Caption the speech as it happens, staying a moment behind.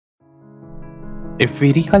If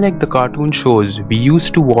we recollect the cartoon shows we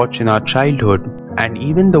used to watch in our childhood, and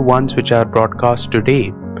even the ones which are broadcast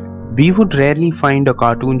today, we would rarely find a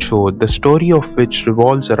cartoon show the story of which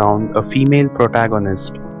revolves around a female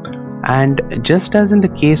protagonist. And just as in the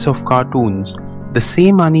case of cartoons, the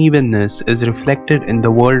same unevenness is reflected in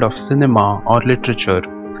the world of cinema or literature.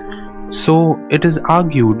 So it is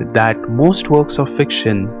argued that most works of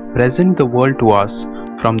fiction present the world to us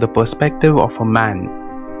from the perspective of a man.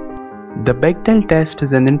 The Bechdel Test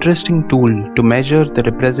is an interesting tool to measure the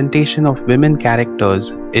representation of women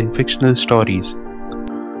characters in fictional stories.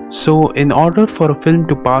 So, in order for a film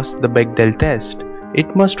to pass the Bechdel Test,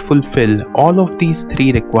 it must fulfill all of these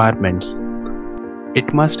three requirements.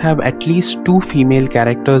 It must have at least two female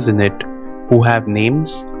characters in it who have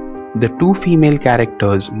names. The two female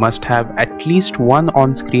characters must have at least one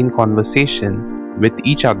on-screen conversation with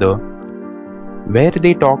each other where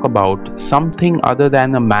they talk about something other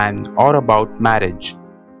than a man or about marriage.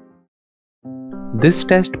 This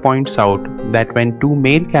test points out that when two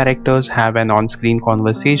male characters have an on-screen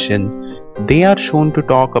conversation, they are shown to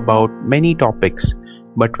talk about many topics,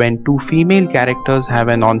 but when two female characters have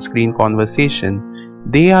an on-screen conversation,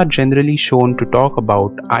 they are generally shown to talk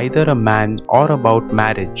about either a man or about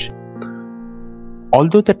marriage.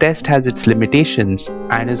 Although the test has its limitations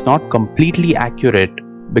and is not completely accurate,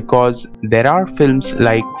 because there are films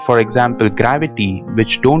like, for example, Gravity,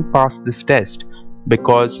 which don't pass this test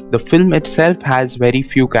because the film itself has very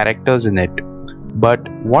few characters in it. But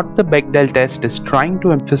what the Bechdel test is trying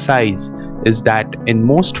to emphasize is that in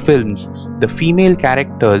most films, the female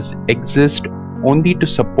characters exist only to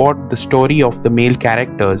support the story of the male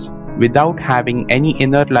characters without having any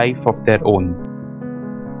inner life of their own.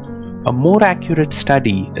 A more accurate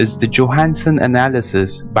study is the Johanson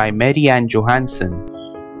Analysis by Mary Ann Johanson,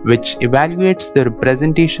 which evaluates the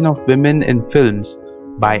representation of women in films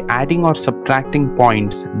by adding or subtracting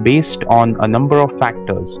points based on a number of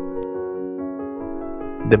factors.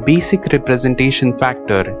 The basic representation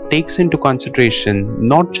factor takes into consideration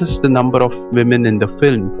not just the number of women in the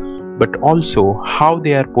film, but also how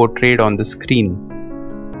they are portrayed on the screen.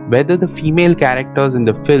 Whether the female characters in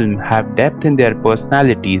the film have depth in their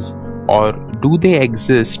personalities, or do they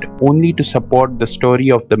exist only to support the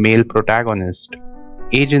story of the male protagonist.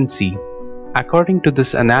 Agency. According to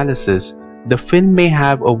this analysis, the film may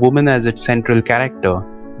have a woman as its central character,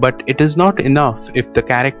 but it is not enough if the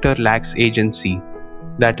character lacks agency.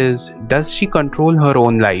 That is, does she control her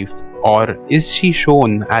own life, or is she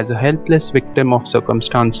shown as a helpless victim of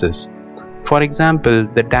circumstances? For example,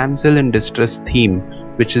 the damsel in distress theme,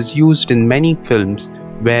 which is used in many films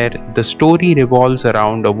where the story revolves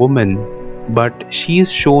around a woman, but she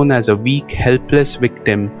is shown as a weak, helpless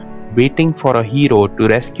victim waiting for a hero to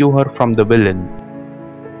rescue her from the villain.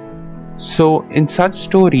 So, in such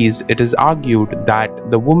stories, it is argued that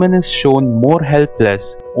the woman is shown more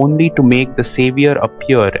helpless only to make the savior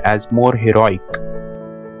appear as more heroic.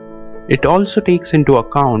 It also takes into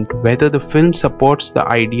account whether the film supports the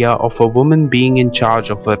idea of a woman being in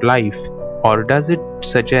charge of her life, or does it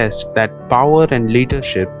suggest that power and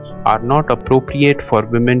leadership are not appropriate for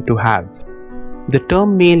women to have. The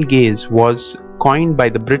term male gaze was coined by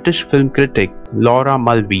the British film critic Laura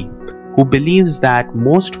Mulvey, who believes that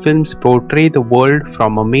most films portray the world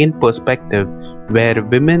from a male perspective where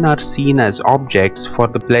women are seen as objects for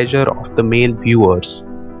the pleasure of the male viewers.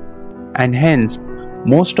 And hence,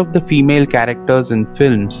 most of the female characters in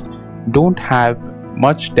films don't have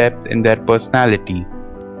much depth in their personality,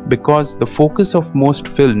 because the focus of most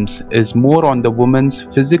films is more on the woman's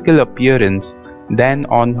physical appearance than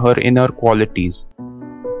on her inner qualities.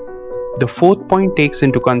 The fourth point takes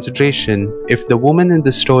into consideration if the woman in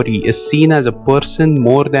the story is seen as a person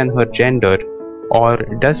more than her gender, or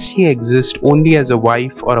does she exist only as a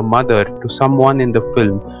wife or a mother to someone in the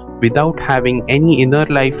film without having any inner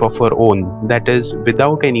life of her own, that is,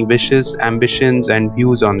 without any wishes, ambitions and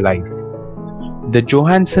views on life. The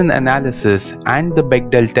Johanson Analysis and the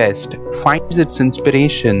Bechdel Test finds its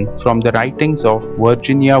inspiration from the writings of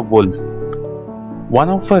Virginia Woolf. One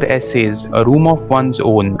of her essays, A Room of One's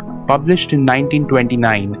Own, published in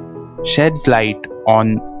 1929, sheds light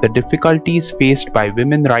on the difficulties faced by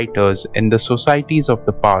women writers in the societies of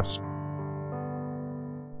the past.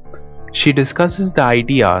 She discusses the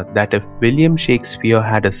idea that if William Shakespeare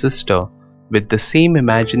had a sister with the same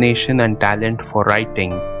imagination and talent for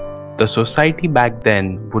writing, the society back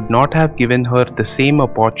then would not have given her the same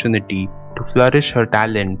opportunity to flourish her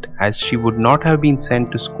talent, as she would not have been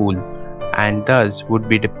sent to school and thus would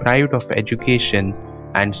be deprived of education,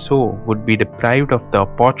 and so would be deprived of the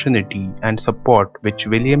opportunity and support which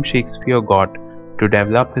William Shakespeare got to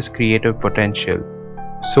develop his creative potential.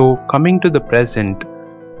 So, coming to the present,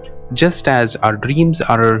 just as our dreams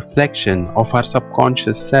are a reflection of our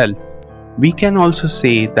subconscious self, we can also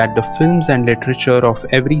say that the films and literature of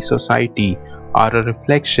every society are a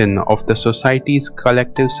reflection of the society's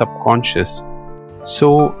collective subconscious.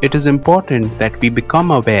 So, it is important that we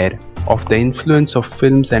become aware of the influence of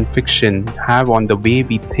films and fiction have on the way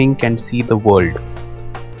we think and see the world.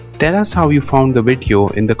 Tell us how you found the video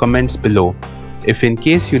in the comments below. If in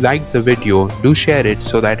case you liked the video, do share it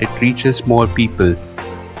so that it reaches more people.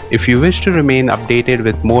 If you wish to remain updated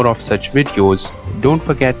with more of such videos, don't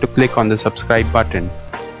forget to click on the subscribe button.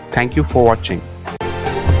 Thank you for watching.